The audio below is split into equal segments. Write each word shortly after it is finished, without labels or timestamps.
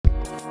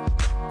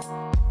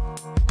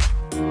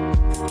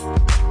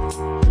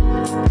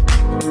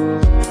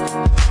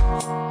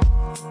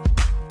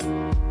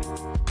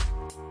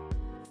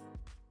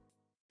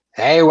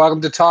Hey,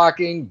 welcome to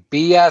Talking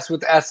BS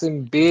with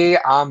S&B.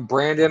 I'm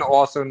Brandon,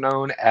 also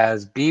known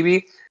as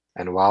BB.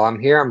 And while I'm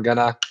here, I'm going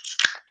to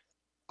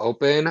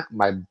open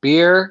my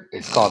beer.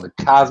 It's called the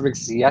Cosmic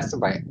Siesta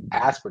by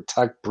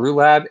Aspertuck Brew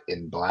Lab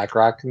in Black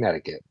Rock,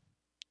 Connecticut.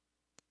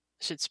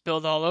 Shit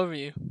spilled all over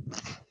you.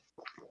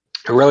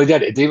 It really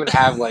did. It didn't even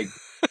have like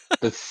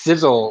the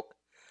sizzle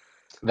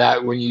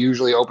that when you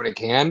usually open a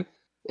can,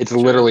 it's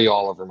literally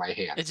all over my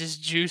hand. It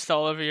just juiced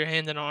all over your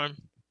hand and arm.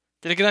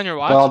 Did it get on your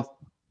watch? Well,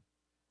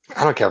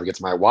 I don't care if it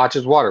gets my watch.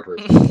 It's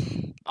waterproof.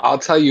 I'll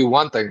tell you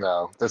one thing,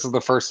 though. This is the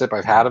first sip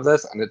I've had of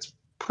this, and it's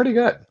pretty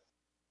good.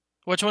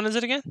 Which one is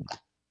it again?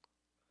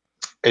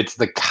 It's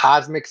the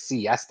Cosmic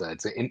Siesta.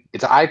 It's an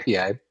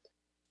IPA,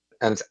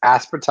 and it's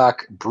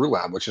Aspertuck Brew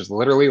Lab, which is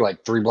literally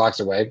like 3 blocks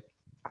away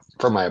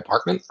from my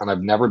apartment, and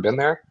I've never been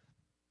there.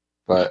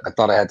 But I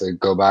thought I had to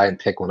go by and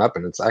pick one up,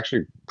 and it's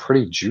actually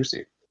pretty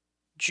juicy.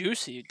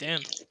 Juicy,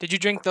 damn. Did you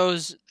drink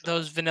those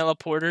vanilla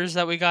porters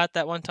that we got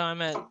that one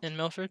time in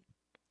Milford?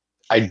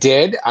 I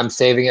did. I'm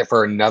saving it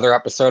for another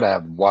episode. I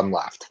have one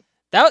left.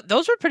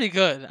 Those were pretty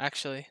good,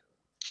 actually.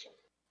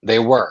 They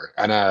were,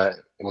 and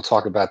we'll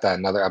talk about that in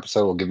another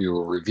episode. We'll give you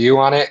a review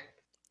on it.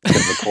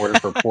 Because the porters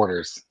for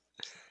porters.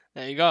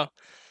 There you go.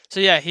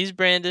 So yeah, he's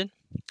Brandon.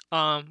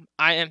 I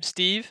am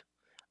Steve.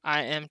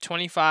 I am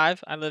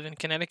 25. I live in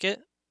Connecticut.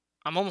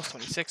 I'm almost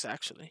 26,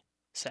 actually.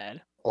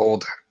 Sad.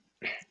 Old.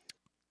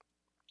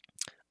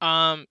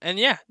 And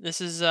yeah,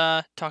 this is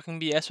Talking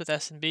BS with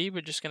S&B.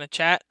 We're just gonna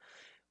chat.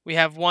 We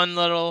have one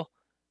little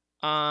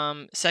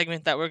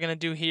segment that we're gonna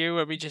do here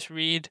where we just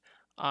read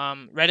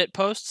Reddit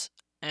posts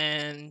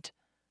and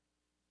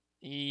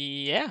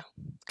yeah,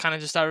 kind of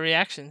just our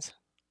reactions.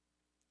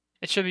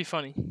 It should be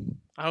funny.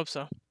 I hope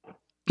so.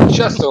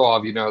 Just so all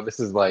of you know, this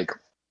is like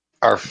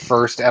our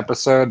first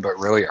episode, but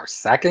really our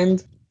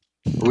second.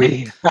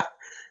 We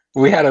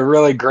had a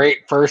really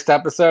great first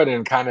episode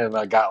and kind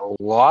of got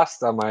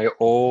lost on my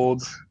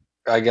old,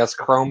 I guess,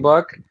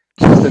 Chromebook.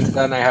 Since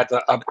then, I had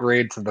to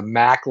upgrade to the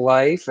Mac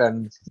Life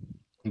and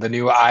the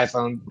new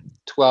iPhone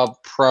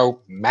 12 Pro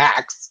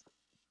Max.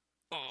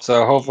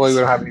 So hopefully we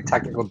don't have any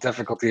technical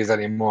difficulties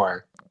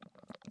anymore.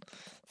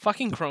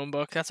 Fucking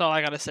Chromebook. That's all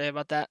I gotta say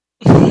about that.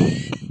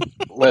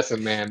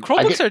 Listen, man.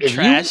 Chromebooks are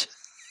trash.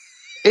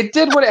 It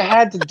did what it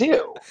had to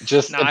do.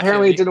 Just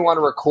apparently it didn't want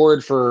to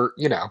record for,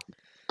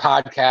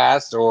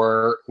 podcast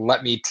or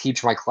let me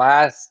teach my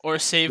class. Or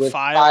save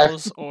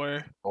files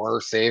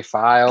or save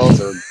files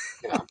or,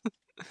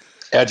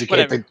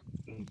 educate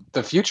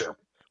the future.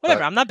 Whatever,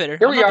 but I'm not bitter.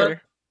 Here we are.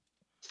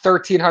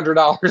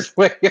 $1,300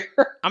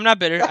 later. I'm not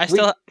bitter.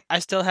 I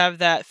still have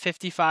that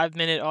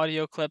 55-minute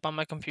audio clip on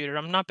my computer.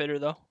 I'm not bitter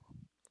though.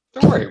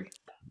 Don't worry.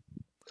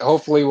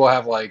 Hopefully we'll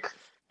have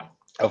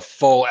a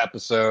full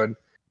episode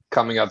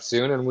coming up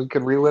soon and we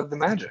can relive the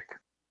magic.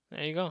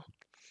 There you go.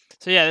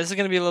 So yeah, this is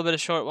going to be a little bit of a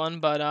short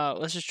one, but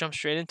let's just jump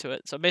straight into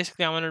it. So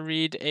basically I'm going to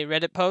read a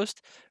Reddit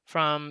post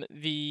from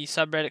the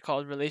subreddit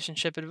called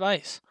Relationship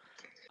Advice.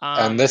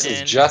 And this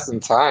is just in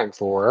time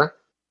for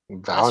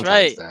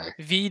Valentine's Day.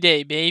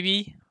 V-Day,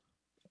 baby.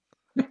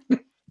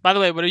 By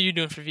the way, what are you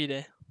doing for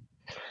V-Day?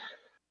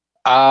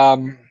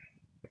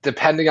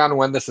 Depending on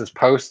when this is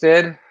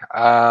posted,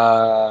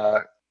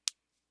 I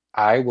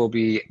will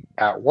be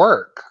at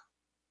work.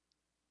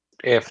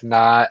 If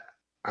not,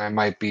 I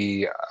might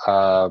be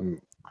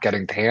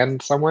getting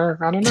tanned somewhere.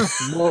 I don't know.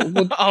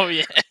 Oh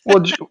yeah.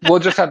 We'll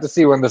just have to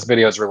see when this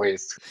video is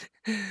released.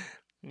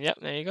 Yep,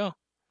 there you go.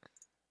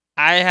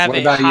 I have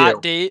a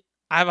hot date.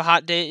 I have a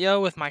hot date,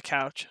 with my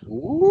couch.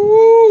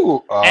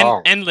 Ooh.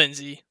 Oh. And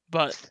Lindsay,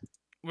 but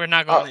we're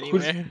not going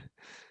anywhere.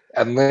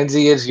 And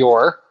Lindsay is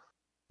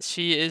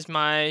She is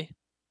my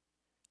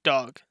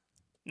dog.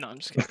 No, I'm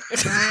just kidding.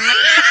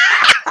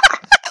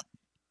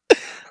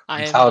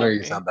 I'm telling her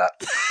you said that.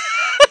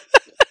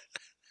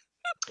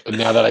 And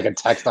now that I can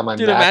text on my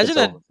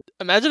Mac,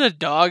 imagine a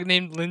dog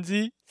named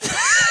Lindsay.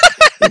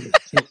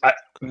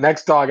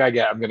 Next dog I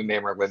get, I'm gonna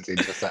name her Lindsay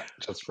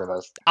just for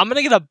this. I'm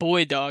gonna get a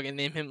boy dog and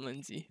name him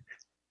Lindsay.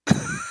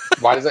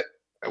 Why does it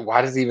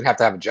even have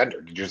to have a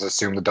gender? Did you just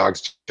assume the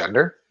dog's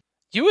gender?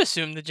 You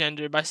assume the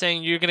gender by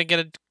saying you're gonna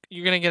get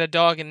a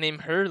dog and name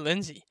her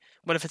Lindsay.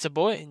 What if it's a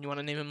boy and you want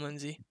to name him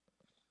Lindsay?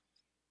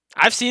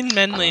 I've seen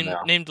men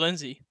named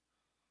Lindsay.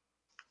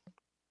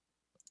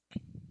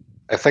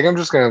 I think I'm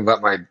just gonna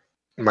let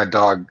my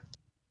dog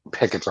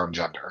pick its own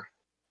gender.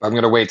 I'm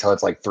gonna wait till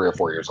it's like 3 or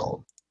 4 years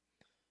old.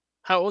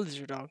 How old is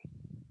your dog?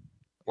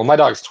 Well, my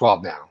dog's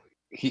 12 now.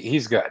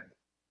 He's good.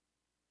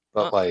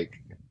 But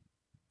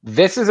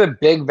this is a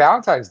big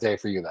Valentine's Day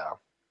for you, though.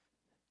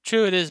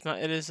 True, it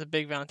is a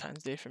big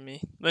Valentine's Day for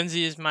me.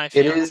 Lindsay is my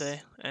fiance,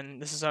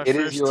 and this is our first.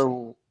 It is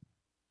your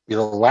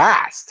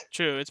last.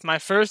 True, it's my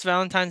first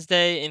Valentine's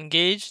Day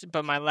engaged,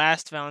 but my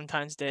last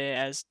Valentine's Day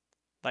as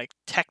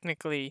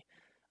technically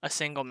a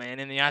single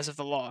man in the eyes of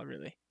the law.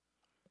 Really,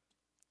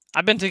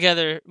 I've been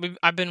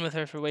with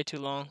her for way too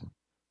long,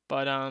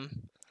 but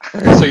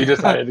So you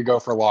decided to go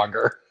for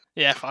longer.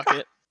 Yeah, fuck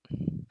it.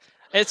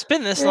 It's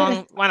been this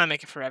long. Why not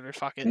make it forever?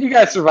 Fuck it. You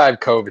guys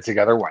survived COVID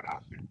together. Why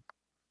not?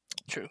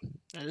 True.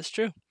 That is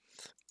true.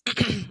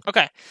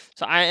 Okay,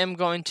 so I am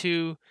going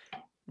to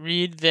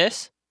read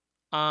this.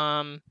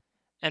 And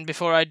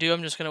before I do,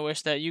 I'm just gonna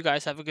wish that you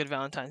guys have a good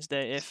Valentine's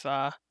Day. If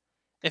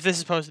this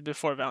is posted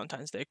before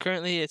Valentine's Day,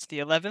 currently it's the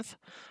 11th.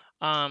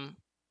 Um,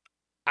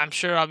 I'm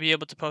sure I'll be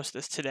able to post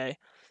this today.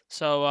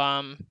 So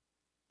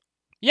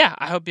yeah,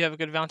 I hope you have a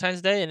good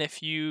Valentine's Day. And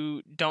if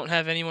you don't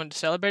have anyone to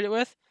celebrate it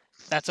with,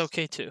 that's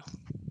okay too.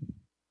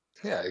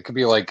 Yeah, it could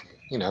be like,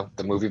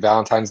 the movie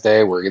Valentine's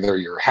Day, where either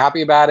you're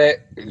happy about it,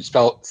 you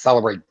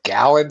celebrate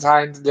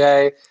Galentine's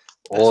Day,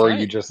 That's or you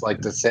right. just like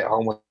to sit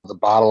home with a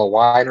bottle of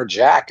wine or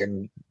Jack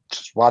and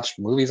just watch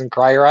movies and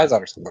cry your eyes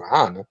out or something.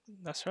 I don't know.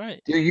 That's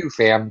right. Do you,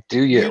 fam?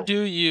 Do You you?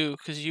 do you,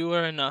 because you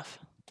are enough.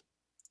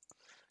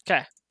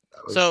 Okay,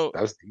 That was so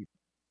that was deep.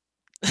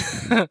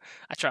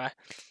 I try.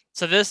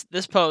 So this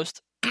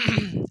post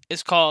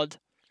is called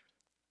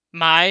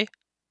 "My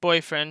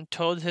Boyfriend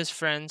Told His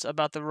Friends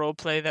About the Role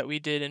Play That We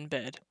Did in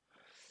Bed."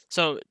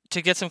 So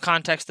to get some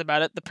context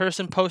about it, the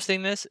person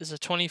posting this is a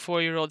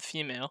 24-year-old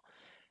female,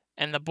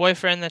 and the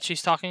boyfriend that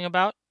she's talking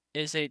about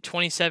is a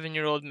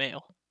 27-year-old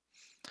male.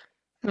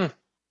 Hmm.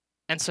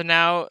 And so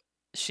now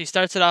she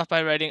starts it off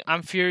by writing,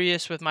 "I'm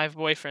furious with my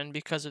boyfriend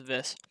because of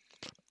this."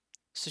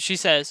 So she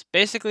says,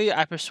 basically,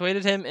 I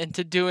persuaded him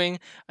into doing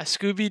a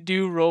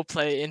Scooby-Doo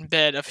roleplay in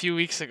bed a few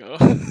weeks ago.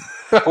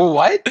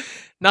 What?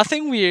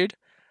 Nothing weird.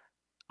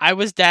 I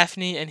was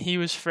Daphne and he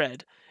was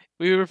Fred.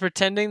 We were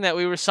pretending that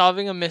we were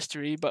solving a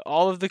mystery, but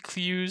all of the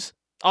clues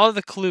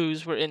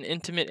were in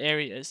intimate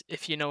areas,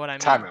 if you know what I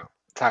Time mean. out.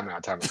 Time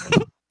out. Time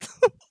out.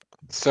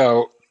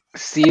 So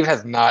Steve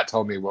has not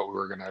told me what we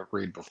were gonna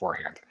read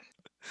beforehand.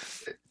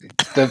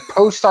 The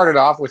post started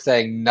off with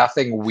saying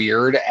nothing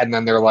weird, and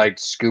then they're like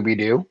Scooby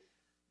Doo.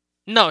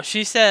 No,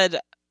 she said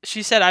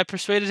I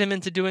persuaded him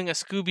into doing a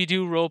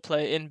Scooby-Doo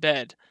roleplay in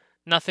bed.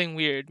 Nothing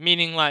weird,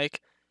 meaning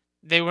like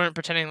they weren't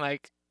pretending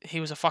like he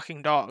was a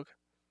fucking dog.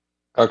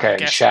 I'm Okay, and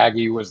guessing.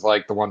 Shaggy was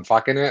like the one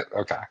fucking it.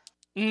 Okay.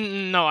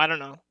 No, I don't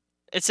know.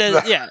 It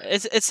says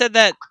it said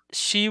that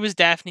she was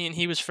Daphne and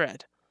he was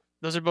Fred.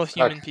 Those are both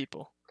Okay. human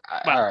people.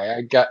 All Well, right.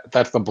 I get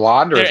that's the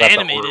blonde, or they're is that the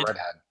older animated.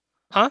 redhead?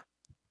 Huh?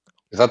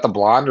 Is that the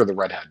blonde or the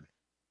redhead?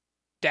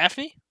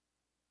 Daphne?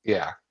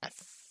 Yeah. I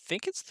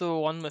think it's the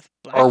one with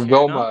Or black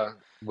hair, no? Wilma.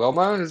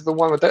 Wilma is the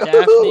one with the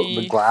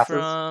Daphne glasses.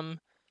 from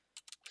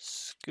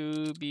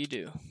Scooby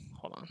Doo.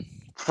 Hold on.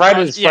 Fred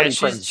Oh, is yeah, Freddie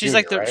Prinze she's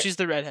like Jr., right? she's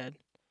the redhead.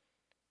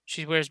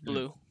 She wears Hmm.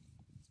 blue.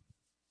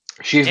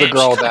 She's the Damn, she's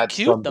girl kind of that's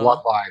cute from though.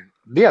 Bloodline.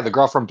 Yeah, the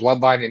girl from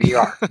Bloodline and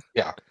ER.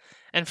 Yeah.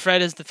 And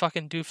Fred is the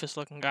fucking doofus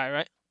looking guy,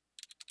 right?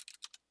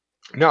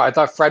 No, I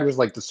thought Fred was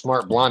like the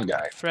smart blonde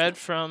guy. Fred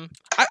from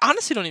I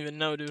honestly don't even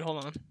know, dude.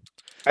 Hold on.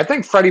 I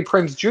think Freddie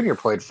Prinze Jr.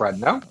 played Fred,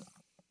 no?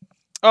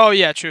 Oh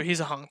yeah, true. He's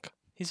a hunk.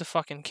 He's a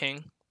fucking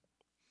king.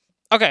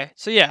 Okay,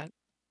 so yeah,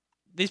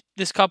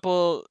 this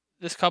couple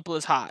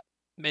is hot,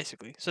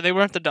 basically. So they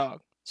weren't the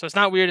dog. So it's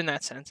not weird in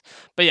that sense.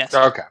 But yes.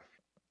 Okay.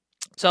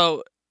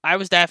 So I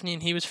was Daphne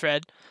and he was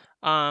Fred.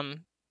 I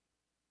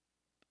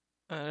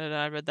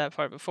read that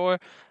part before.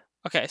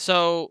 Okay,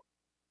 so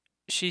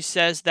she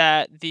says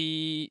that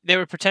they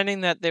were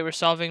pretending that they were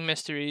solving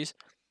mysteries,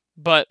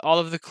 but all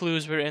of the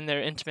clues were in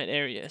their intimate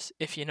areas,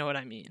 if you know what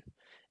I mean.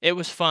 It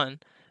was fun,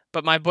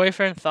 but my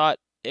boyfriend thought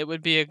it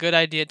would be a good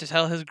idea to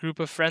tell his group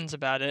of friends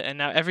about it, and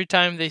now every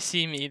time they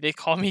see me, they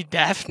call me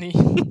Daphne.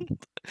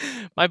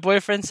 My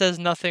boyfriend says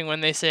nothing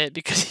when they say it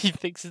because he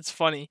thinks it's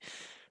funny.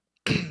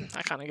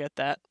 I kind of get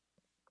that.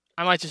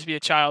 I might just be a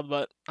child,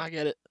 but I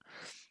get it.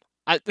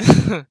 I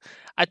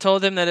I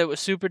told him that it was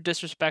super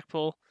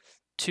disrespectful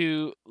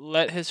to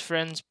let his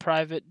friends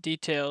private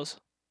details.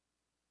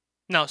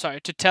 No,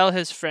 sorry, to tell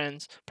his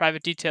friends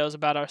private details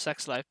about our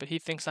sex life, but he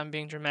thinks I'm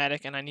being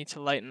dramatic and I need to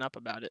lighten up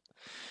about it.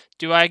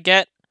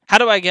 How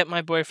do I get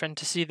my boyfriend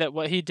to see that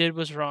what he did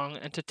was wrong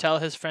and to tell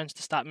his friends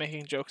to stop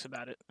making jokes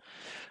about it?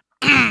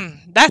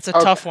 That's a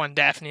Okay. tough one,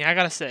 Daphne. I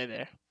got to say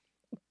there.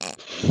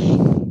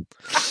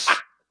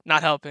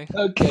 Not helping.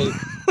 Okay.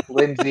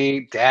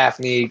 Lindsay,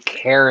 Daphne,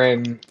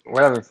 Karen,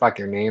 whatever the fuck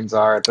your names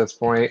are at this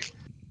point.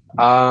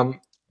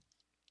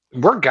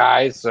 We're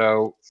guys,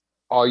 so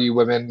all you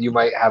women, you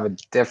might have a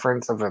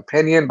difference of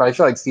opinion, but I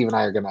feel like Steve and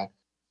I are gonna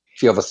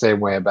feel the same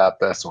way about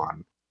this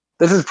one.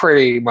 This is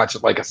pretty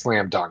much like a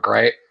slam dunk,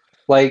 right?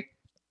 Like,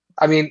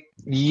 I mean,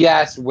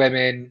 yes,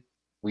 women,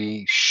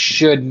 we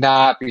should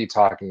not be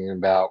talking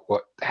about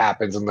what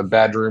happens in the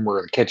bedroom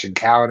or the kitchen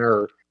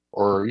counter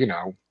or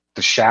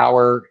the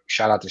shower.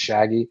 Shout out to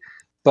Shaggy.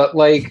 But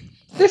like,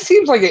 this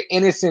seems like an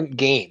innocent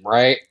game,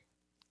 right?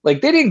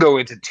 Like, they didn't go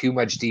into too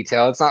much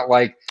detail. It's not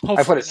like I put a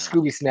Hopefully not.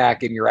 Scooby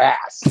snack in your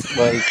ass.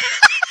 Like,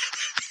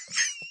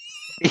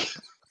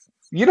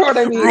 you know what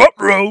I mean?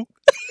 Ruh-roh.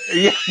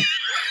 Yeah.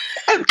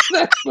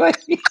 That's like,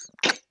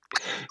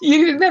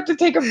 you didn't have to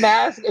take a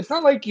mask. It's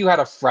not like you had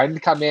a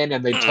friend come in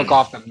and they took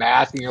off the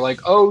mask and you're like,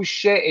 oh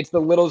shit, it's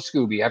the little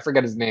Scooby. I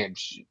forget his name.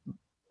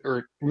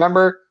 Or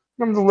remember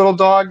the little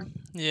dog?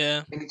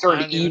 Yeah, And he I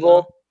turned don't even know.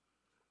 evil.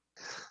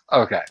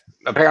 Okay.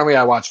 Apparently,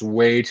 I watched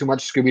way too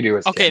much Scooby Doo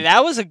as a Okay, kid.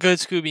 that was a good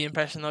Scooby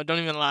impression though. Don't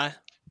even lie.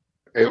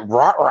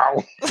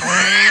 Rah-rah.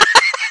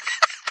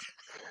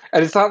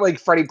 And it's not like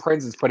Freddie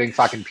Prinze is putting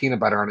fucking peanut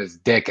butter on his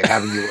dick and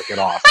having you lick it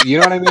off. You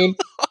know what I mean?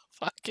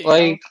 Fucking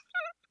Like,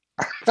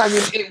 I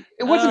mean,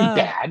 it wasn't hell.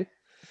 bad.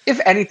 If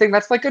anything,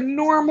 that's like a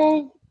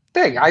normal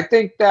thing. I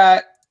think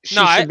that she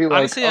should be like,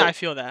 honestly, I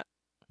feel that.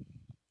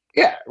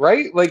 yeah,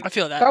 right? Like, I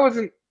feel that.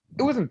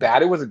 it wasn't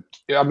bad. It wasn't,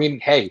 I mean,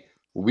 hey,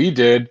 we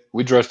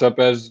dressed up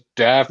as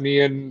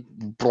Daphne and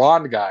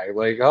blonde guy.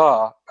 Like,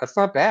 oh, that's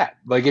not bad.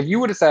 Like, if you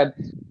would have said,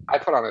 I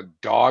put on a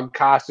dog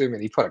costume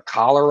and he put a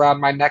collar around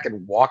my neck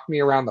and walked me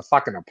around the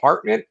fucking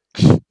apartment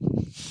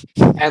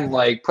and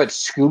like put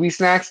Scooby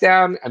snacks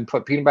down and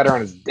put peanut butter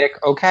on his dick,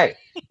 okay.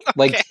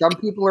 Like, some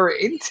people are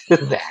into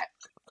that.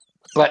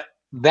 But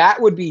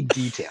that would be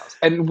details.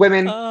 And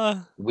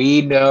women,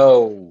 we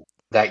know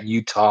that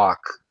you talk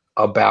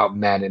about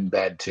men in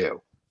bed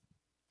too.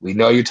 We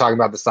know you're talking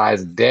about the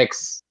size of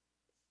dicks,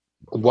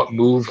 what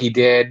move he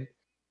did.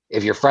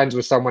 If you're friends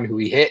with someone who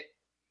he hit,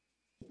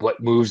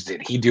 what moves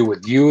did he do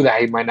with you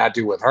that he might not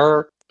do with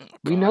her?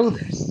 We know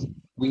this.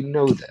 We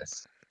know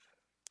this.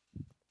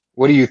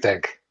 What do you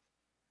think?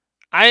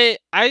 I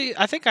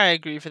think I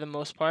agree for the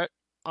most part.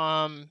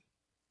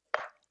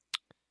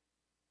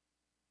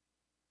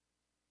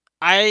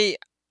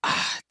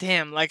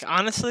 Damn, like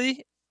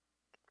honestly,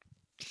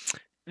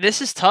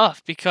 this is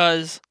tough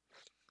because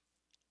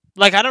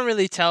like I don't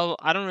really tell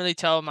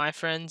my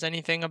friends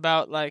anything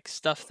about like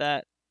stuff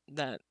that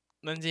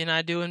Lindsay and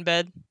I do in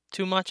bed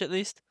too much, at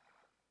least.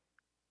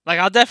 Like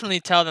I'll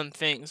definitely tell them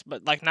things,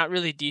 but like not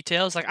really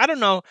details. Like I don't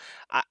know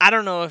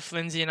if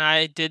Lindsay and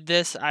I did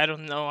this. I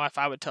don't know if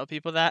I would tell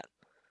people that.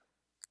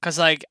 Cuz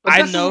like But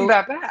I this know isn't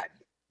that bad.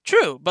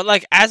 True, but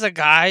like as a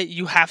guy,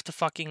 you have to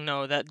fucking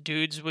know that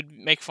dudes would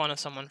make fun of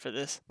someone for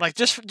this. Like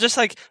just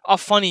like a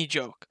funny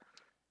joke.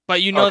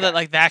 But you know that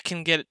like that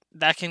can get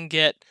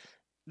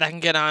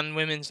on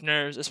women's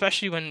nerves,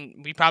 especially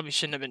when we probably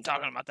shouldn't have been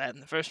talking about that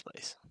in the first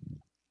place.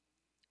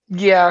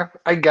 Yeah,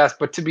 I guess,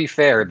 but to be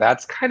fair,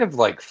 that's kind of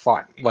like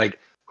fun. Like,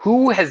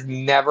 who has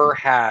never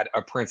had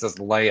a Princess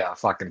Leia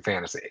fucking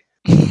fantasy?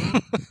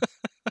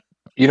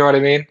 You know what I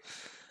mean?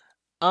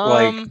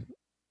 Like,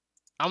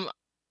 I'm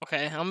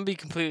okay. I'm gonna be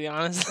completely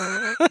honest.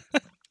 Nah,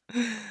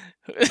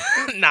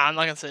 I'm not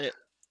gonna say it.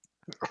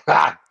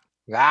 I'm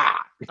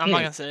not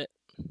gonna say it.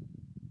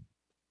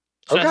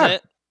 Should I say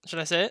it? Should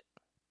I say it?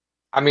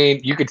 I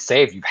mean, you could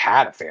say if you've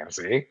had a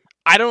fantasy.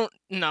 I don't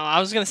know. I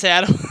was gonna say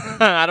I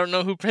don't. I don't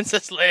know who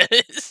Princess Leia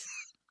is.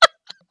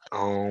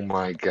 Oh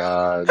my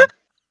god.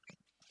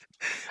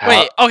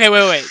 Wait. Okay.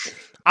 Wait.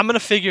 I'm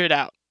gonna figure it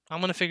out.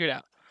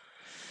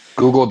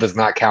 Google does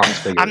not count as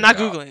figuring I'm not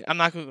it out. googling. I'm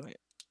not googling it.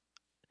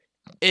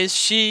 Is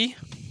she?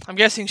 I'm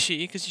guessing she,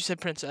 because you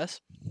said princess.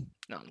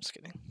 No, I'm just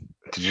kidding.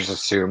 Did you just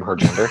assume her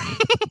gender?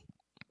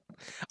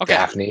 Okay.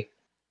 Daphne.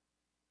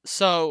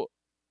 So,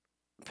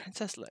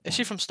 Princess Leia. Is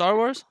she from Star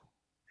Wars?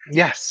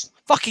 Yes.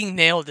 Fucking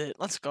nailed it.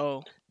 Let's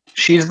go.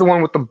 She's the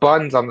one with the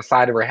buns on the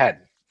side of her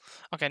head.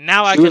 Okay,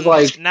 now I can Google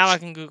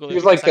it. She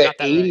was like the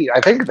 80s, right.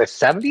 I think the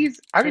 70s.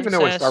 I don't even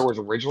know when Star Wars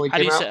originally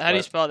came out. How do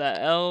you spell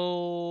that?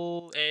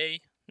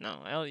 L-A...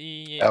 No,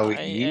 L-E...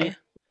 L-E?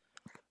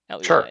 L-E-I-A.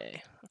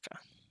 Okay.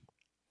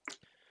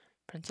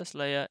 Princess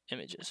Leia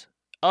images.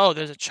 Oh,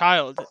 there's a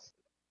child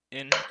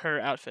in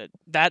her outfit.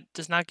 That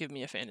does not give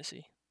me a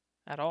fantasy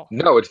at all.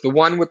 No, it's the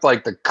one with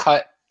like the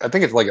cut. I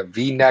think it's like a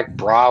V-neck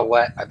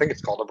bralette. I think it's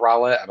called a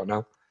bralette. I don't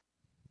know.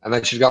 And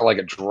then she's got like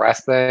a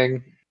dress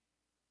thing.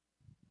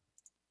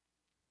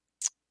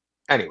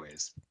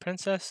 Anyways.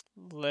 Princess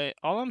Leia.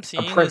 All I'm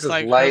seeing Princess is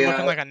like Leia. her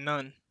looking like a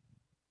nun.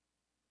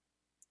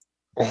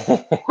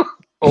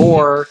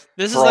 Or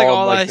this is like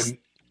all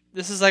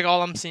This is like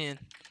all I'm seeing.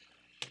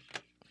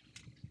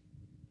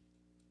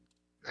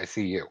 I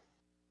see you.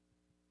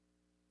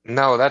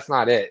 No, that's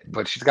not it.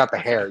 But she's got the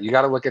hair. You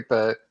got to look at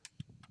the.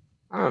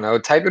 I don't know.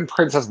 Type in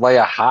Princess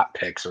Leia hot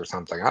pics or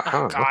something. I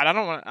don't know. God, I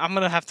don't want. I'm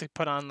gonna have to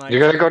put on like.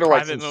 You're gonna go to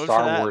like some mode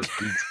Star Wars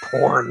beats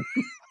porn.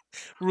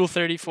 Rule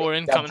 34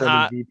 incoming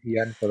hot.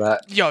 VPN for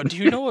that. Yo, do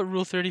you know what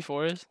Rule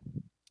 34 is?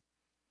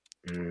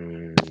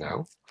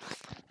 No.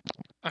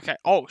 Okay.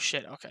 Oh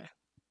shit. Okay.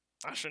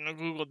 I shouldn't have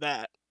googled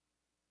that.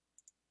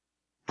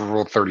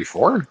 Rule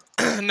 34?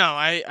 No,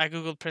 I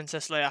googled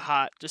Princess Leia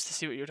hot just to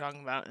see what you were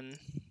talking about, and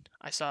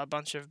I saw a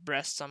bunch of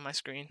breasts on my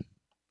screen.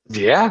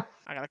 Yeah.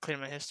 I gotta clear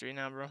my history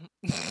now, bro.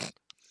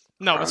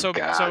 No, but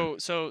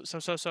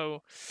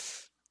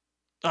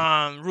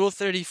Rule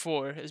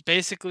 34 is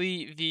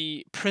basically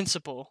the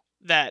principle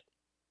that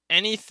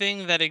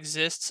anything that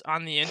exists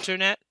on the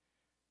internet,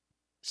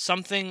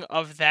 something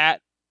of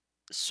that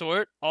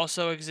sort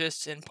also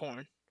exists in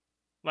porn,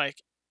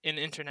 like in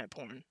internet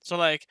porn. So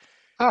like,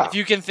 if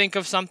you can think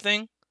of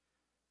something,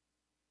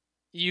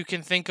 you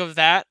can think of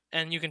that,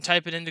 and you can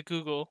type it into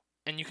Google,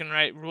 and you can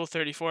write Rule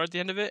 34 at the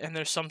end of it, and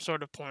there's some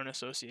sort of porn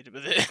associated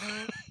with it.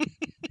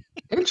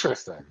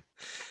 Interesting.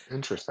 I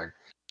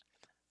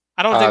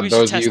don't think we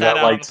should test that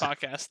out on the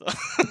podcast, though.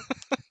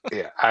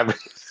 Yeah,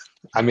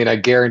 I mean, I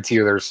guarantee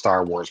you there's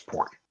Star Wars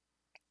porn.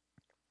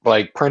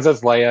 Like,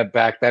 Princess Leia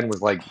back then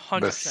was like 100%.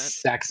 The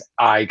sex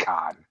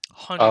icon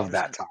 100%. Of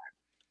that time.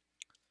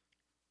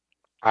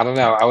 I don't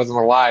know. I wasn't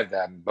alive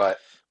then, but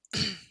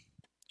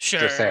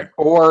just saying.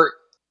 Sure.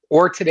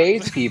 Or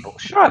today's people.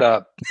 Shut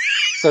up.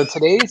 So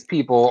today's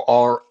people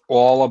are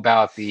all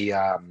about the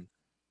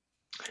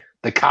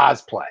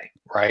cosplay,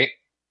 right?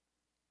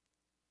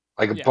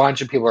 Like a Yeah.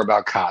 bunch of people are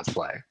about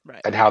cosplay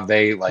Right. and how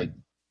they like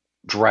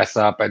dress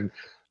up and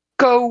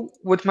go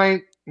with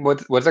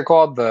what's it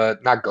called? The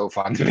not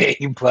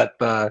GoFundMe, but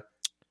the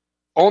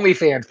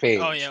OnlyFans Oh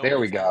page. yeah, There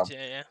we go. OnlyFans.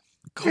 Yeah.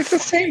 Go It's the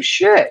fund same me.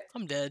 shit.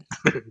 I'm dead.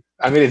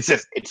 I mean,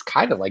 it's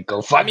kind of like I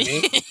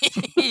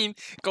GoFundMe. mean,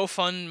 go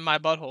fund my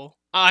butthole.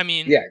 I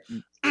mean, Yeah,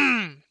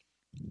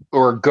 go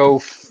or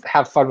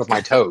have fun with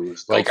my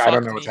toes. Like I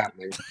don't fuck know what's me.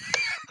 happening.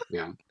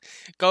 Yeah,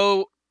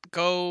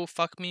 Go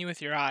fuck me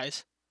with your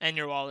eyes and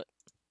your wallet.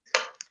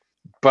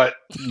 but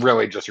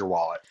really, just your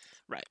wallet.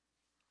 Right.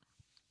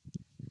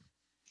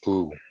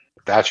 Ooh,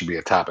 that should be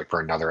a topic for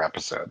another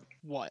episode.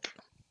 What?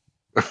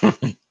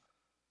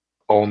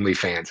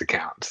 OnlyFans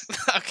accounts.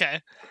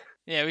 Okay.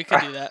 Yeah, we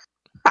could do that.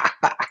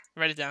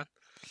 Write it down.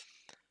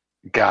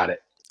 Got it.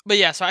 But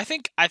yeah, so I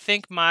think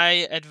my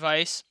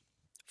advice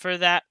for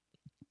that,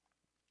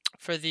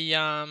 for the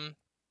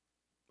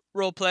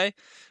role play,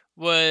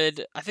 I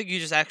think you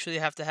just actually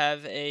have to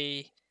have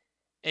a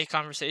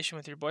conversation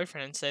with your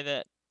boyfriend and say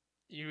that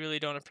you really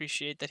don't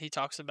appreciate that he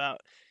talks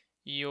about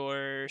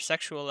your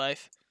sexual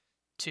life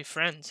to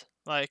friends.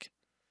 Like,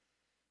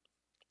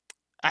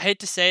 I hate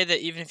to say that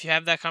even if you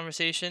have that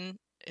conversation,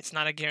 it's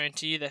not a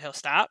guarantee that he'll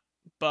stop.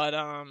 But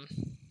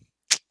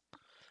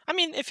I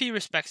mean, if he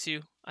respects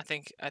you, I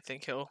think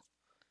he'll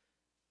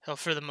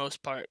for the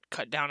most part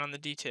cut down on the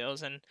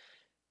details. And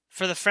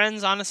for the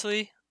friends,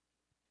 honestly,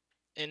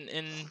 in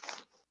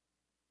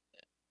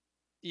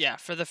yeah,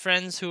 for the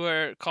friends who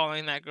are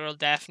calling that girl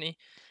Daphne,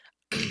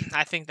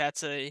 I think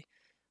that's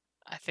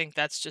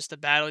just a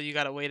battle you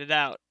gotta wait it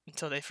out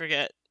until they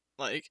forget.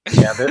 Like,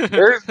 Yeah,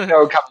 there's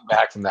no coming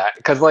back from that.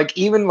 Because like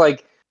even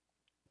like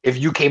if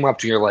you came up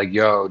to me, you're like,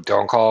 "Yo,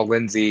 don't call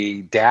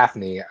Lindsay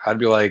Daphne," I'd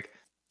be like,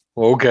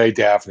 "Okay,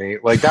 Daphne."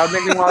 Like that would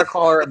make me want to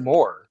call her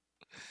more.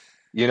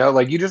 You know,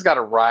 like you just got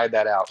to ride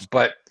that out.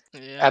 But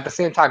yeah, at the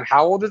same time,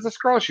 how old is this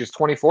girl? She's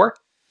 24,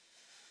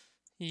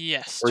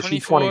 yes, or is she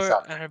 24,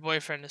 27? and her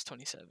boyfriend is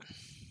 27.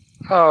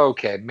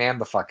 Okay, man,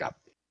 the fuck up.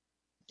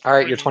 All What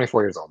right, do you're you mean?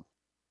 24 years old.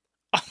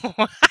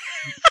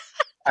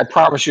 I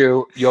promise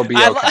you'll be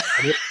I,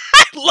 okay.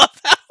 I love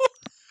that.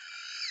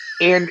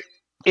 And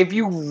if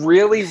you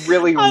really,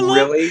 really, I love.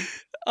 really,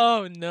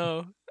 Oh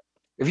no.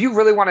 if you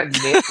really want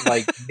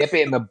to nip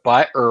it in the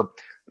butt or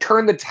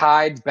turn the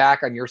tides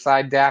back on your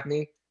side,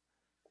 Daphne,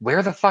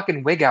 wear the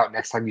fucking wig out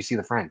next time you see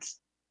the friends.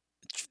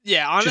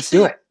 Yeah, Just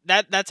do honestly,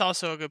 it. that's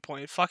also a good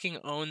point. Fucking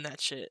own that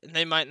shit. And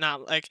they might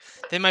not like.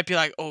 They might be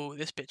like, "Oh,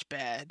 this bitch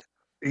bad."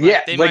 Yeah,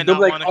 Like they like might they'll be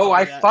not like, want to "Oh, call I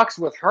you that. fucks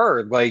with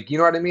her." Like, you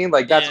know what I mean?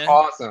 Like that's Yeah.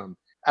 awesome.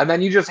 And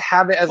then you just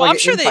have it as Well,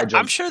 like an inside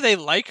I'm joke. sure they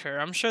like her.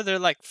 I'm sure they're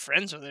like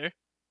friends with her,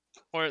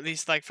 or at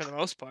least like for the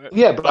most part.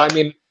 Yeah, but I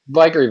mean,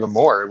 like her even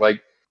more. Like,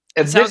 It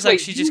and sounds this like way,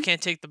 she just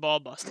can't take the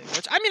ball busting,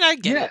 which I mean, I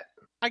get yeah, it.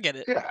 I get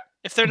it. yeah.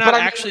 If they're But not I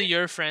mean, actually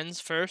your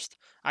friends first,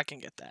 I can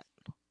get that.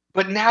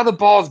 but now the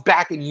ball's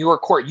back in your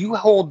court. You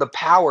hold the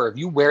power. If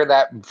you wear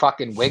that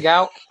fucking wig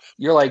out,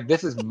 you're like,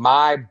 this is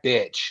my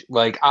bitch.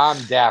 Like, I'm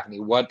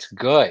Daphne. What's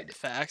good?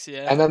 Facts,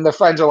 yeah. And then the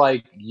friends are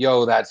like,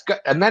 yo, that's good.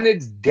 And then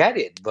it's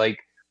deaded. Like,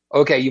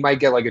 okay, you might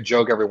get like a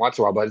joke every once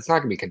in a while, but it's not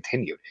going to be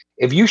continued.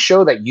 If you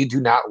show that you do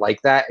not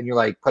like that and you're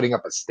like putting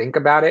up a stink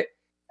about it,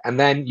 and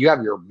then you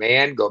have your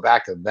man go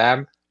back to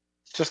them,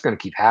 it's just going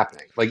to keep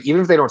happening. Like,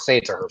 even if they don't say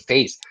it to her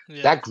face,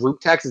 Yeah. that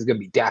group text is going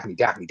to be Daphne,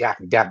 Daphne,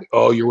 Daphne, Daphne.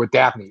 Oh, you're with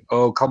Daphne.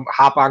 Oh, come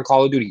hop on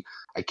Call of Duty.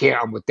 I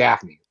can't. I'm with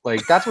Daphne.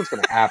 Like, that's what's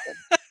going to happen.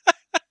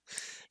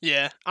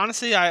 Yeah.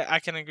 Honestly, I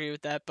can agree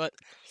with that, but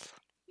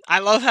I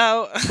love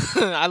how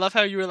I love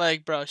how you were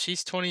like, bro,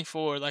 she's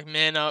 24, like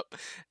man up.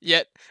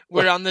 Yet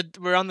we're on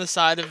the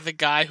side of the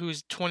guy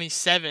who's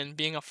 27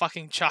 being a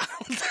fucking child.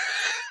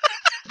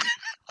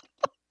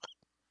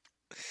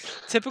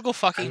 Typical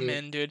fucking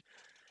men, dude.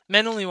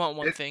 Men only want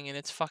one thing, and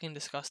it's fucking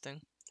disgusting.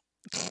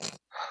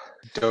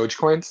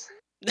 Dogecoins?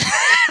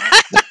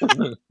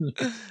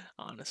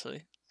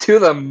 Honestly. To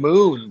the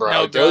moon, bro.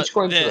 No, bro.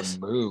 Dogecoin to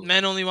the moon.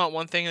 Men only want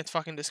one thing, and it's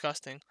fucking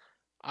disgusting.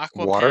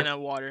 Aqua Water? Panna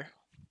water.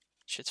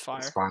 Shit's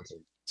fire. Sponsored.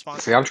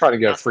 Sponsored. See, I'm trying to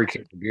get a Not free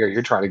sponsored. case of beer.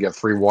 You're trying to get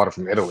free water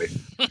from Italy.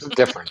 It's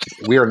different.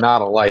 We are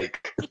not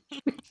alike.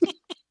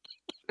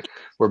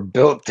 We're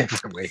built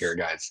differently here,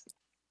 guys.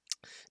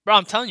 Bro,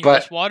 I'm telling you,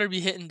 But- this water be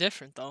hitting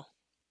different though.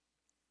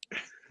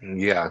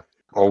 Yeah.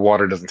 Well,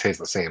 water doesn't taste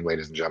the same,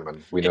 ladies and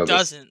gentlemen. We know It this.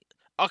 doesn't.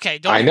 Okay,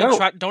 I know.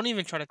 don't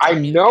even try to I tell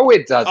me. know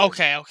it doesn't.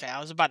 Okay, I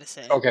was about to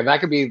say. Okay, that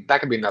could be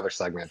another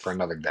segment for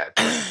another day.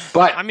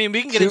 But I mean,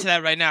 we can get into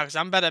that right now because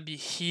I'm about to be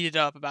heated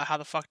up about how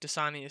the fuck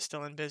Dasani is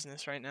still in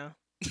business right now.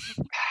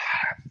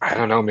 I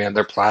don't know, man.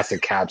 Their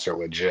plastic caps are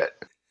legit.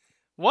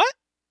 What?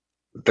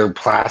 Their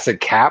plastic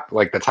cap,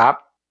 like the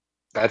top,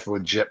 that's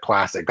legit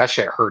plastic. That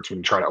shit hurts when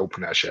you try to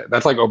open that shit.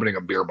 That's like opening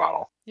a beer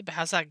bottle. Yeah, but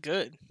how's that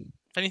good?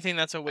 If anything,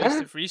 that's a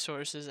waste of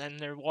resources, and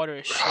their water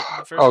is shit in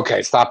the first Okay,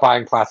 place. stop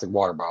buying plastic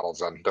water bottles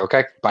then.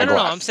 Okay, buy No.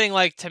 glass. I'm saying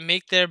like to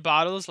make their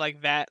bottles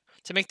like that,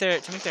 to make their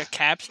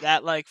caps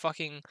that like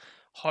fucking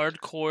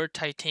hardcore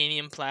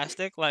titanium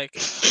plastic, like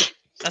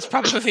that's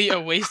probably a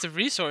waste of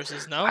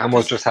resources. I No,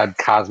 almost because just had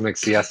Cosmic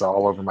Siesta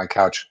all over my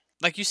couch.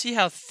 like you see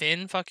how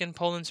thin fucking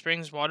Poland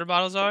Springs water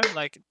bottles are.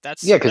 Like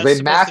Yeah, because they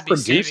supposed mass to be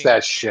produce saving.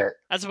 that shit.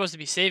 That's supposed to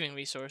be saving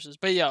resources.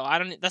 But yo, I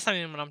don't. That's not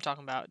even what I'm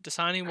talking about.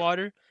 Dasani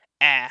water,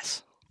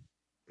 ass.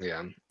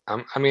 Yeah,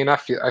 I mean, I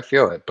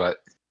feel it,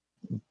 but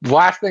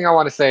last thing I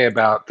want to say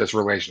about this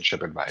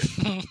relationship advice.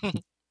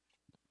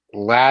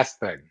 Last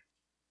thing,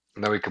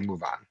 and then we can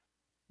move on.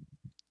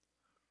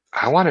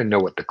 I want to know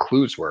what the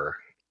clues were,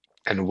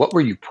 and what were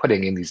you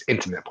putting in these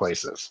intimate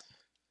places?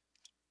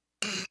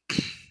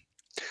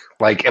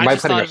 Like, am I I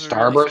just putting thought a of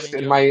a really funny Starburst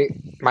in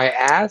joke. my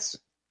ass?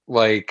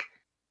 Like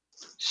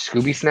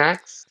Scooby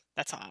snacks?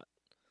 That's hot.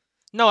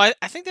 No, I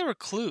think they were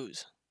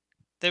clues.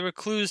 They were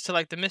clues to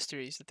like the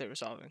mysteries that they were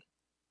solving.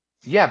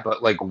 Yeah,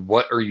 but like,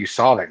 what are you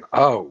solving?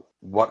 Oh,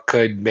 what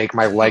could make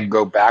my leg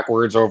go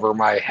backwards over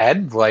my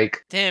head?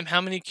 Like, Damn, how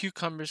many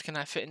cucumbers can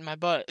I fit in my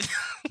butt?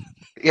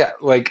 yeah,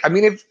 like, I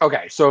mean, if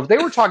okay, so if they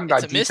were talking It's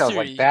about a details like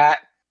mystery. that,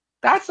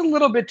 that's a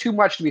little bit too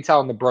much to be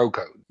telling the bro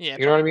code. Yeah,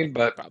 You know what I probably. mean?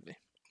 But Probably.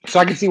 so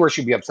I can see where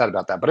she'd be upset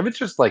about that. But if it's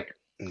just like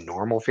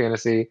normal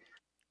fantasy,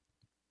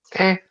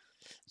 eh,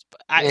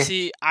 I eh.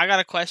 see. I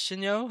got a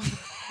question, yo.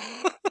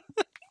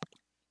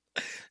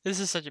 This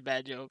is such a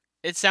bad joke.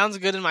 It sounds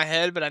good in my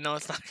head, but I know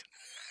it's not.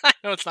 I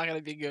know it's not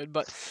gonna be good.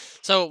 But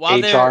so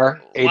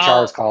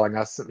HR is calling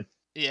us.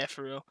 yeah,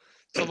 for real.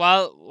 So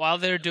while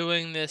they're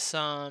doing this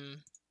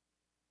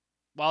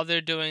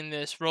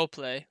role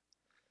play,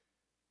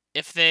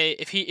 if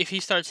he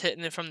starts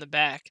hitting it from the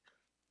back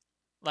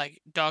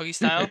like doggy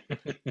style,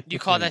 you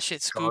call that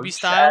shit Scooby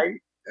style? Okay.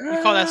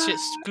 You call that shit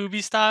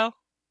Scooby style?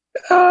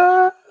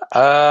 Uh,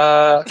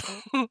 uh,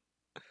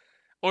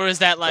 Or is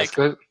that that's like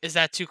good. is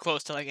that too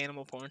close to like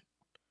animal porn?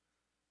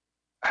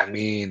 I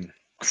mean,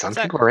 some Is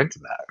that people are into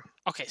that.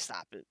 okay?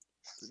 Stop it.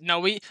 No,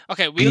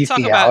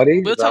 Bestiality?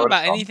 Is we'll that talk what it's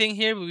about called? anything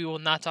here, but we will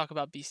not talk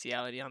about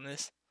bestiality on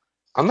this.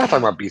 I'm not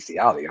talking about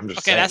bestiality. I'm just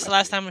Okay, saying that's the that's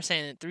last time we're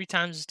saying it. 3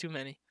 times is too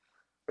many.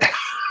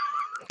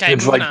 Okay,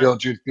 it's moving like on.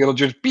 Beetlejuice.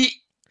 Beetlejuice beat.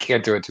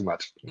 Can't do it too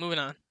much. Moving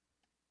on.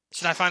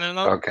 Should I find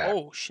another? Okay.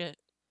 Oh shit.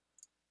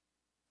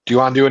 Do you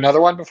want to do another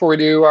one before we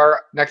do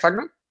our next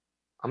segment?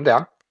 I'm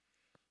down.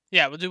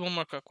 Yeah, we'll do one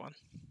more quick one.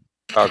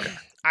 Okay.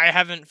 I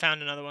haven't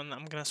found another one.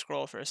 I'm gonna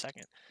scroll for a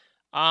second.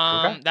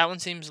 Okay. That one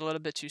seems a little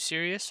bit too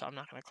serious, so I'm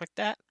not gonna click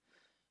that.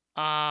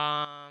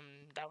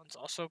 That one's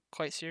also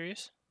quite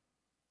serious.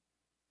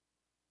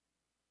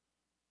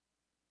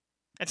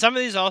 And some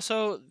of these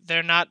also,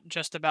 they're not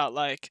just about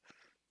like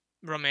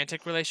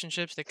romantic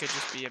relationships. They could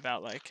just be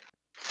about like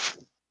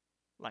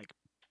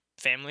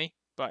family.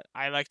 But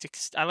I like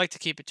to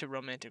keep it to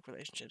romantic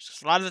relationships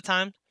 'cause a lot of the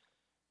time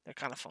they're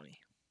kind of funny.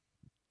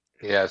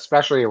 Yeah,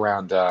 especially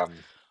around Holy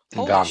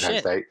Valentine's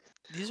shit, Day.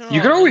 these are You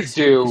all could really always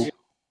serious. do.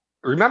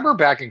 Remember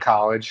back in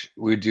college,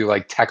 we'd do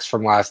like text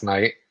from last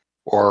night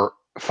or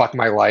fuck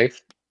my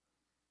life.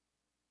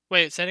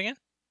 Wait, say it again.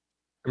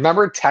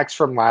 Remember text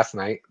from last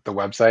night, the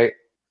website,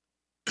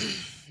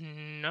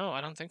 No,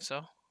 I don't think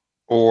so.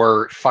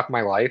 or fuck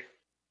my life?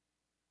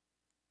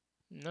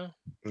 No.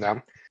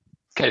 No.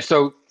 Okay,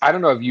 so I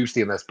don't know if you've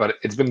seen this, but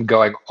it's been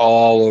going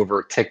all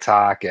over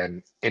TikTok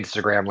and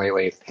Instagram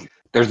lately.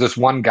 There's this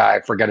one guy,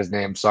 I forget his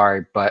name,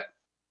 sorry, but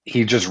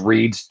he just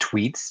reads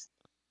tweets.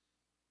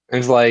 And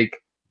he's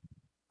like,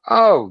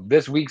 oh,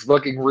 this week's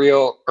looking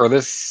real, or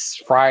this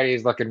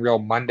Friday's looking real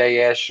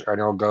Monday-ish, and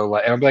he'll go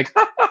like, and I'll be like,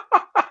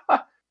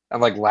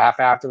 and like laugh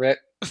after it.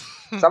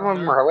 Some of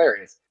them No. are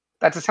hilarious.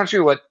 That's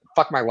essentially what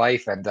 "Fuck My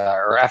Life" and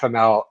or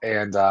FML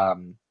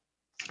and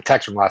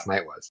text from last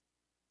night was.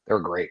 They were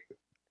great.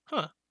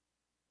 Huh.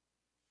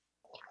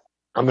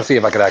 I'm gonna see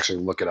if I could actually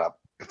look it up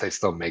if they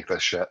still make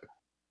this shit.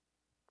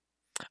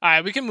 All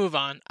right, we can move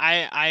on.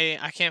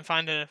 I can't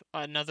find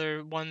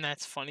another one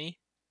that's funny.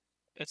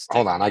 It's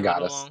Hold taking on, me I a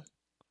got little us. long.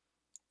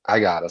 I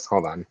got us.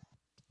 Hold on.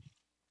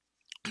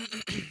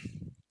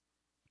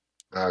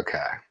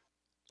 Okay.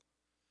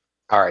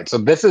 All right. So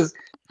this is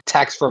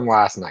text from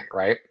last night,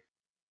 right?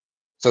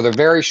 So they're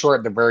very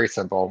short. They're very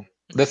simple.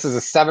 This is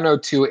a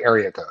 702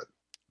 area code.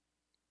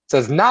 It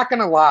says not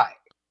gonna lie,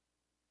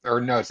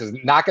 or no, it says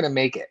not gonna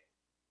make it.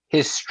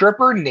 His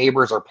stripper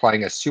neighbors are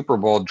playing a Super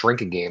Bowl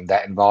drinking game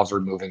that involves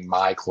removing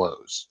my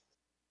clothes.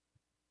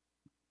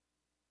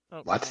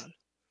 Oh What? God.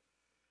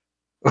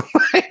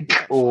 Like,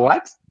 Fuck?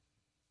 what?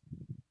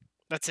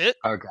 That's it?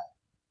 Okay.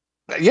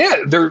 Yeah,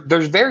 they're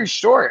very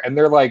short, and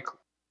they're like,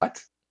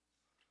 what?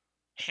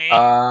 Heh.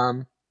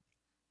 Um.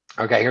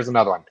 Okay, here's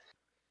another one.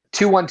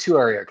 212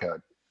 area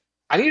code.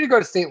 I need to go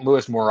to St.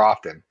 Louis more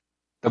often.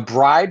 The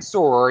bride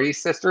sorority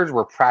sisters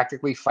were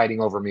practically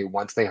fighting over me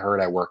once they heard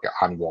I work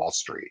on Wall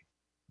Street.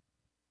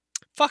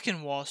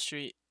 Fucking Wall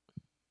Street.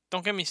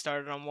 Don't get me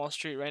started on Wall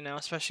Street right now,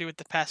 especially with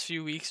the past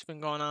few weeks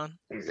been going on.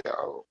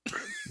 Yo,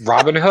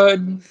 Robin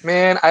Hood,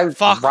 man.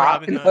 Fuck Robin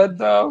Robin Hood. Hood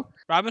though,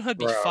 Robin Hood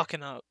be bro.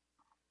 fucking up.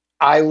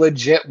 I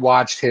legit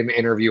watched him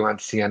interview on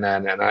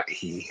CNN, and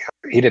he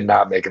did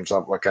not make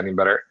himself look any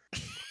better.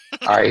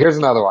 All right, here's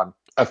another one.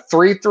 A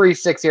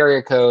 336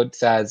 area code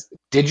says,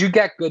 "Did you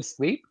get good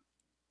sleep?"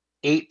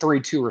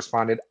 832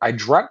 responded, "I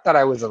dreamt that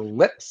I was a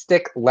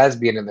lipstick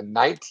lesbian in the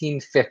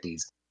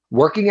 1950s,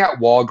 working at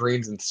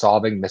Walgreens and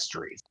solving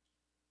mysteries."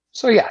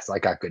 So yes, I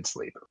got good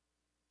sleep.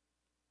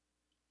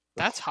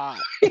 That's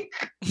hot.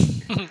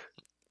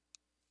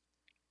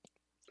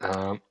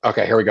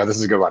 Okay, here we go. This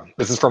is a good one.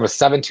 This is from a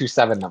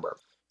 727 number.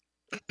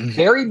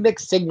 "Very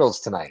mixed signals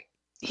tonight.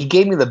 He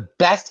gave me the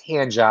best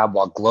hand job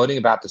while gloating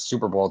about the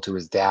Super Bowl to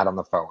his dad on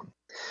the phone.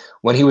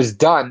 When he was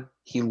done,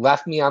 he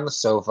left me on the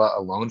sofa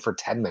alone for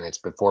 10 minutes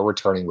before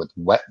returning with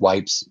wet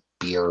wipes,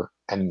 beer,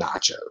 and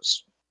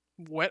nachos."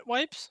 Wet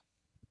wipes?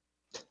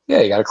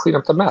 Yeah, you got to clean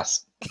up the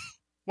mess.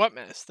 What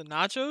mess? The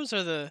nachos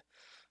or the,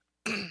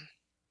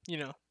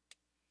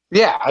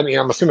 Yeah, I mean,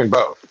 I'm assuming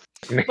both.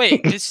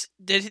 Wait,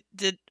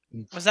 did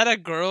was that a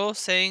girl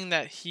saying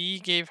that he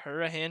gave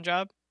her a hand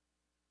job?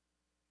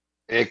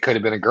 It could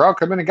have been a girl,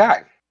 could have been a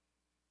guy.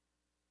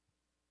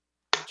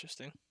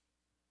 Interesting.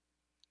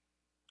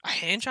 A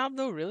hand job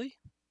though, really?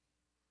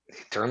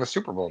 During the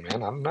Super Bowl,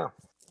 man. I don't know.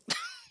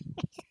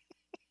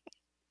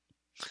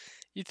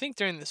 You'd think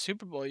during the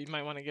Super Bowl you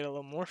might want to get a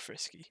little more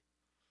frisky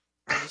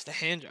than just a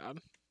hand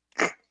job.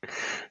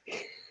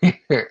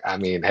 I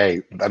mean,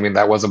 hey,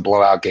 that was a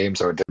blowout game,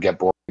 so it did get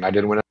boring. I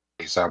didn't win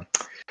it, so.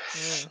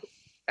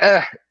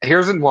 Yeah.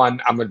 Here's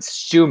one I'm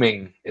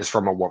assuming is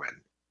from a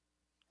woman.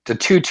 It's a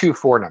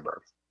 224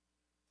 number.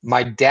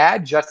 "My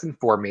dad just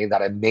informed me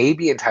that I may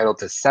be entitled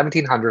to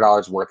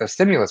 $1,700 worth of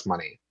stimulus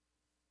money.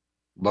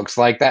 Looks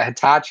like that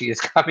Hitachi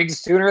is coming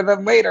sooner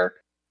than later.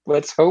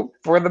 Let's hope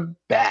for the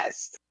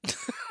best."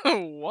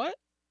 What?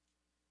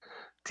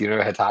 Do you know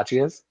what Hitachi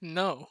is?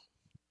 No.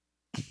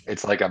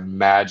 It's like a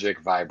magic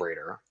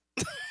vibrator.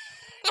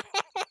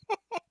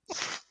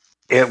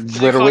 It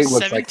literally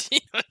looks like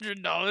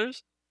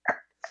 $1,700.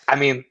 I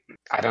mean,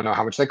 I don't know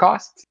how much they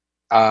cost.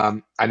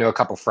 I know a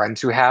couple friends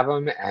who have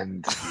them,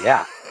 and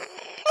yeah,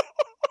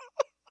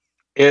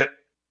 it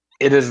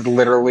is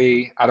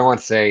literally. I don't want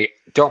to say.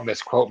 Don't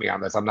misquote me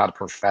on this. I'm not a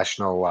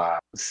professional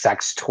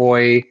sex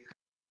toy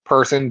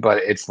person, but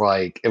it's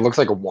like it looks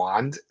like a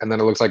wand, and then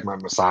it looks like my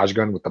massage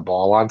gun with the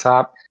ball on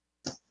top.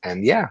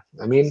 And yeah,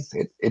 I mean,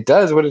 it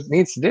does what it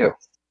needs to do.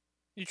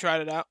 You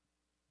tried it out.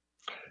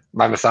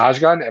 My massage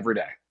gun every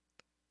day.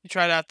 You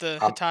tried out the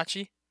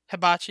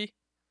hibachi.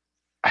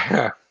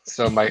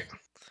 So my.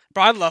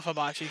 Bro, I love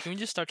hibachi. Can we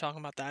just start talking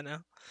about that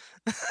now?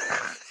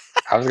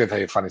 I was gonna tell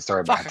you a funny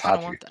story about Fuck, I kind of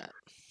Hitachi. want that.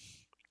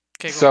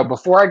 Okay, So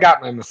before I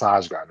got my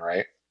massage gun,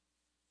 right,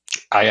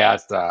 I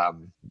asked a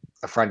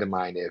friend of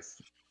mine if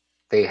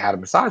they had a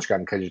massage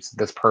gun because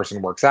this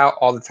person works out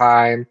all the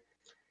time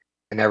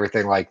and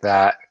everything like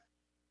that.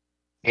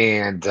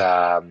 And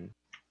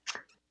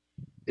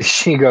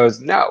she goes,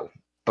 "No,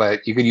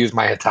 but you could use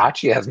my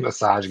Hitachi as a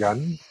massage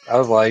gun." I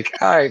was like,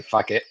 "All right,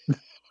 fuck it."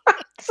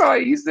 So I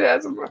used it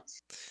as a massage.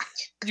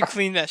 You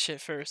cleaned that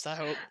shit first, I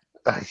hope.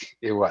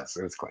 It was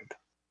cleaned.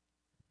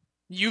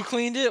 You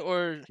cleaned it,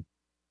 or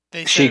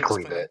they said She it was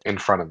cleaned it in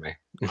front of me.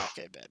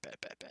 Okay, bet.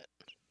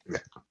 Yeah.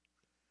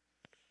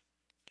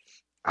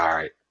 All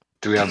right.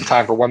 Do we have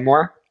time for one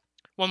more?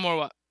 One more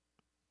what?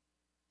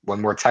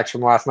 One more text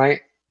from last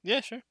night?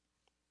 Yeah, sure.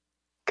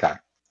 Okay.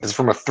 This is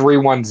from a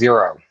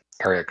 310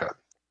 area code.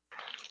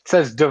 It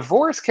says,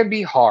 "Divorce can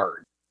be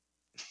hard."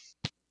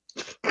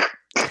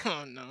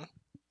 Oh, no.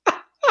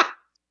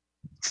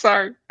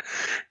 Sorry.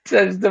 It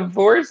says,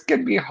 "Divorce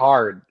can be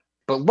hard,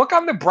 but look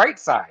on the bright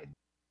side.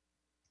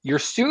 Your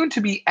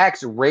soon-to-be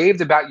ex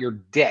raved about your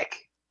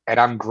dick, and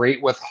I'm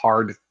great with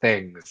hard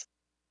things.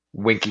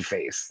 Winky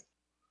face."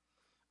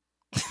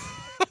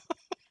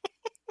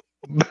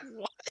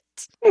 What?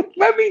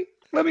 let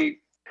me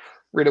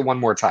read it one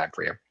more time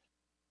for you.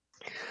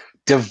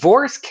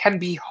 "Divorce can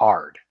be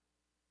hard,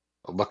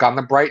 but look on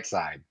the bright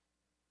side.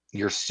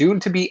 Your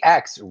soon-to-be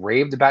ex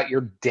raved about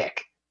your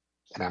dick,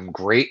 and I'm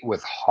great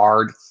with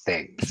hard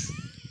things.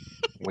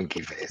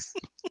 Winky face."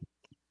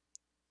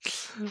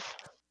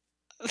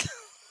 I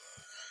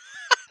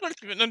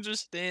don't even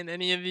understand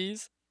any of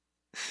these.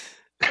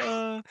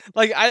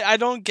 I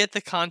don't get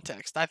the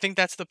context. I think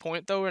that's the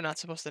point, though. We're not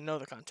supposed to know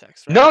the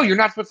context, right? No, you're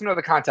not supposed to know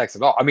the context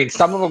at all. I mean,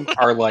 some of them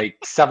are like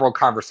several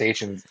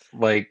conversations,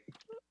 like,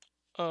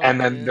 and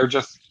then man. they're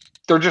just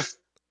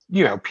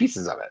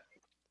pieces of it.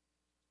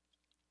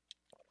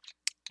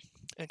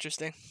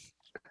 Interesting.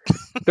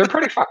 They're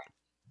pretty funny.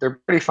 They're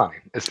pretty funny,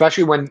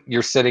 especially when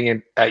you're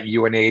sitting at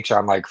UNH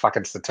on like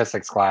fucking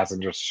statistics class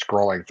and just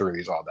scrolling through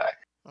these all day.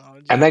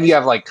 Oh, And then you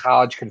have like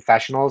college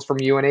confessionals from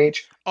UNH.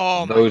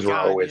 Oh, those my were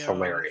God, always yo.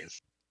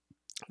 hilarious.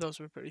 Those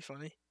were pretty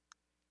funny.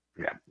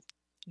 Yeah.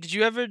 Did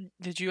you ever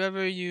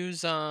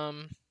use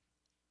oh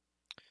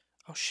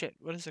shit,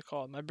 what is it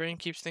called? My brain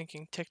keeps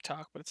thinking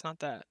TikTok, but it's not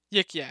that.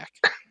 Yik Yak.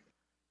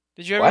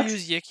 Did you ever What?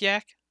 use Yik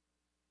Yak?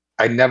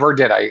 I never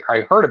did.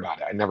 I heard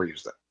about it. I never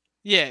used it.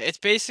 Yeah, it's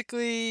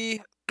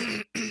basically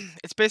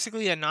it's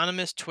basically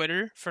anonymous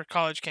Twitter for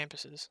college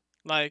campuses.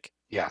 Like,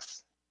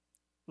 Yes.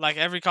 like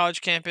every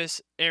college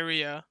campus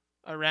area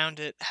around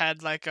it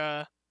had like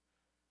a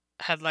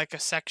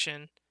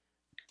section,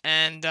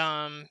 and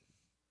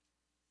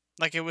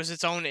like it was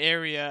its own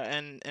area,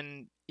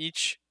 and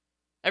each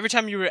every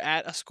time you were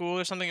at a school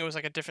or something, it was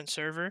like a different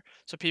server.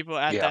 So people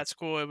at Yeah. that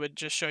school, it would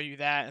just show you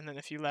that, and then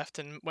if you left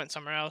and went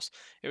somewhere else,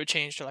 it would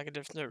change to like a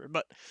different server.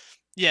 But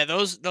yeah,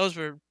 those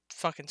were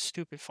fucking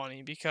stupid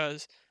funny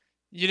because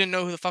you didn't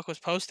know who the fuck was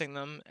posting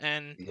them,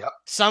 and Yep.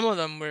 some of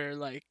them were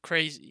like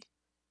crazy.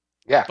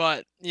 Yeah.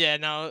 But yeah,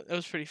 no, it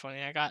was pretty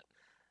funny.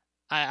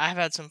 I've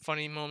had some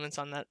funny moments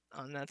on that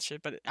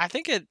shit, but I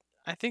think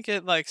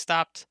it like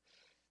stopped.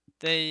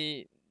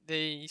 They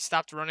they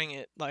stopped running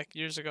it like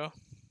years ago.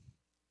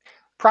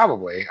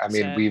 Probably. I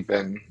mean, Sad.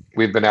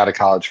 we've been out of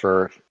college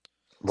for,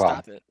 well,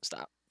 Stop it.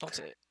 Stop. Don't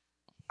say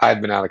I've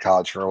been out of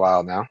college for a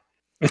while now.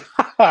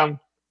 Um,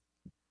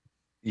 it.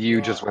 you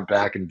just went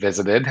back and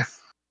visited.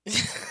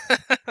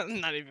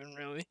 Not even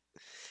really,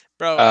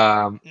 bro.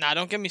 Um, Nah,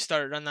 don't get me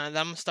started on that. I'm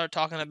gonna start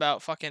talking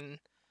about fucking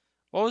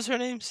what was her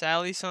name?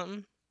 Sally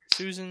something?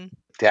 Susan?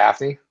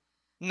 Daphne.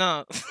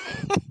 No,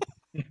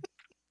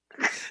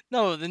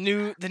 no. The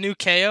new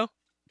KO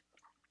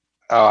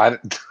Oh, I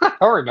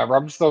don't remember.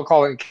 I'm still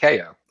calling it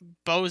KO.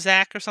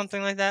 Bozak or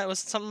something like that.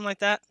 Was it something like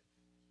that?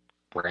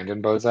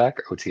 Brandon Bozak,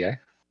 OTA.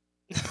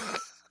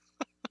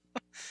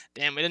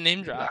 Damn, we didn't name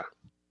Yeah. drop.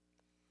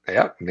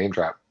 Yep. Name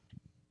drop.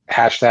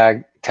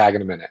 Hashtag tag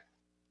in a minute.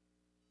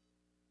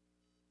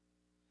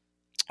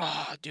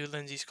 Oh, dude,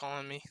 Lindsay's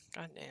calling me.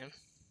 God damn.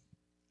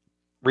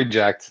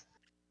 Reject.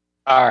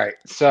 All right. All right,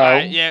 So,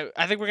 yeah,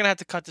 I think we're gonna have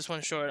to cut this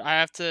one short. I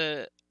have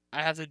to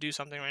do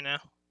something right now.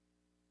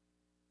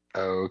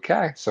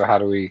 okay. So how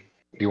do we,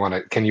 do you want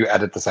to, can you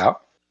edit this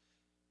out?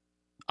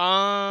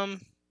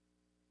 Um,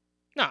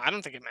 no, I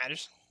don't think it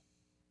matters.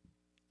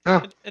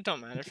 Oh, It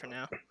don't matter for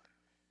now. okay.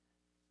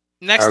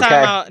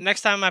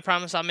 Next time I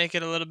promise I'll make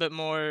it a little bit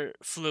more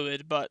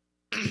fluid, but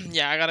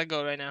yeah, I gotta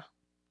go right now.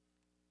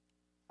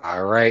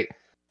 All right.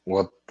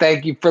 Well,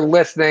 thank you for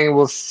listening.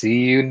 We'll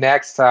see you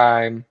next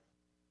time.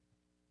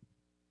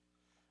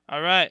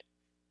 All right.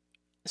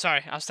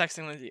 Sorry, I was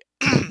texting Lindsay.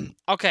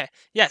 Okay.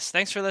 Yes,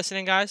 thanks for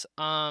listening, guys.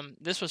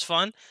 This was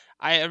fun.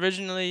 I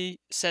originally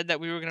said that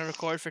we were gonna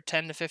record for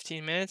 10 to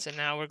 15 minutes, and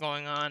now we're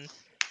going on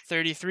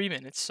 33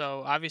 minutes.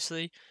 So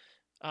obviously,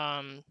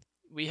 um,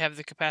 we have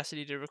the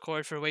capacity to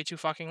record for way too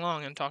fucking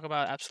long and talk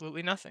about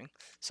absolutely nothing.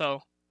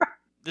 So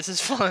this is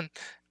fun,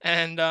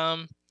 and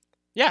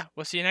yeah,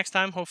 we'll see you next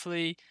time.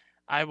 Hopefully,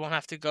 I won't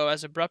have to go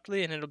as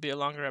abruptly, and it'll be a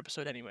longer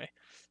episode anyway.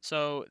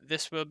 So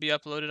this will be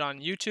uploaded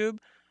on YouTube.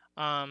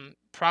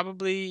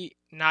 Probably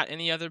not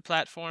any other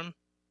platform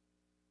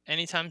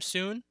anytime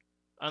soon,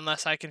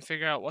 unless I can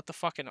figure out what the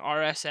fucking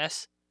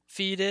RSS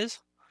feed is,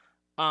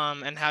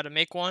 and how to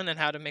make one and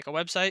how to make a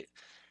website.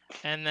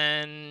 And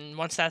then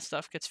once that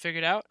stuff gets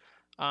figured out,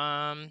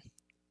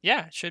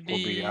 yeah, it should We'll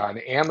be be on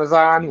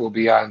Amazon. We'll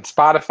be on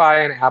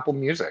Spotify and Apple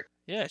Music.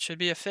 yeah, it should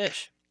be a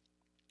fish.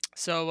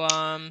 So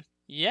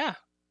yeah,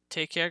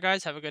 take care,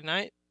 guys. Have a good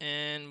night,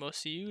 and we'll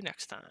see you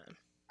next time.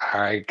 All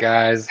right,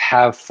 guys.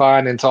 Have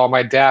fun. And to all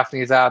my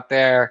Daphnes out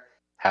there,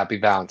 happy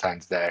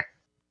Valentine's Day.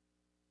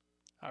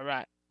 All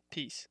right,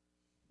 peace.